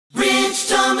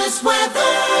Thomas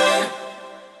Weather.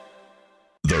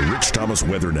 The Rich Thomas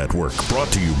Weather Network, brought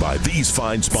to you by these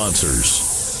fine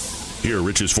sponsors. Hear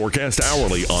Rich's forecast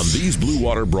hourly on these Blue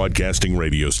Water Broadcasting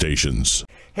radio stations.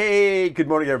 Hey, good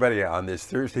morning, everybody. On this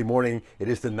Thursday morning, it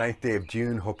is the 9th day of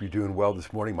June. Hope you're doing well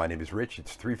this morning. My name is Rich.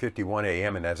 It's 3:51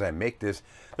 a.m. and as I make this,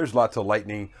 there's lots of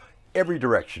lightning every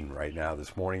direction right now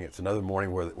this morning. It's another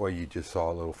morning where you just saw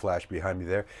a little flash behind me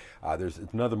there. There's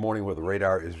another morning where the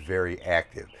radar is very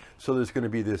active. So there's going to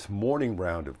be this morning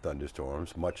round of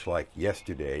thunderstorms, much like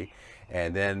yesterday.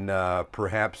 And then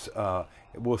perhaps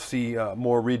we'll see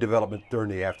more redevelopment during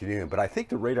the afternoon. But I think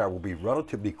the radar will be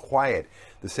relatively quiet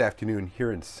this afternoon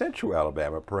here in central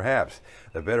Alabama. Perhaps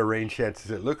the better rain chances,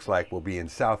 it looks like, will be in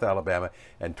South Alabama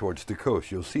and towards the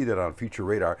coast. You'll see that on future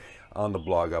radar on the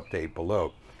blog update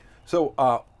below. So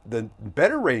the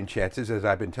better rain chances, as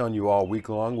I've been telling you all week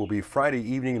long, will be Friday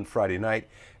evening and Friday night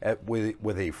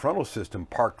with a frontal system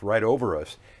parked right over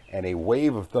us and a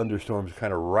wave of thunderstorms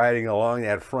kind of riding along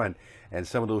that front. And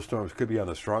some of those storms could be on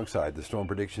the strong side. The Storm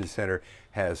Prediction Center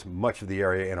has much of the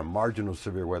area in a marginal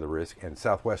severe weather risk, and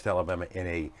southwest Alabama in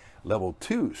a level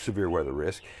 2 severe weather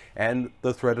risk. And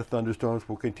the threat of thunderstorms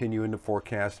will continue in the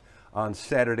forecast on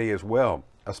Saturday as well,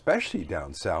 especially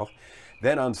down south.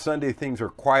 Then on Sunday, things are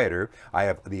quieter. I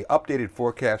have the updated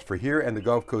forecast for here and the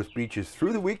Gulf Coast beaches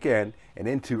through the weekend and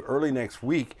into early next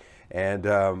week. And,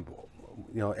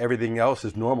 everything else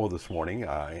is normal this morning.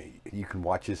 You can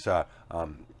watch this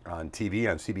on TV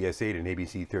on CBS 8 and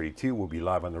ABC 32. We'll be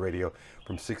live on the radio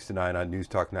from 6 to 9 on News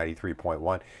Talk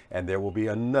 93.1. And there will be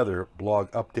another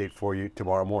blog update for you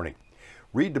tomorrow morning.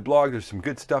 Read the blog. There's some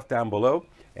good stuff down below.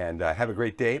 And have a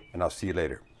great day, and I'll see you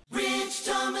later.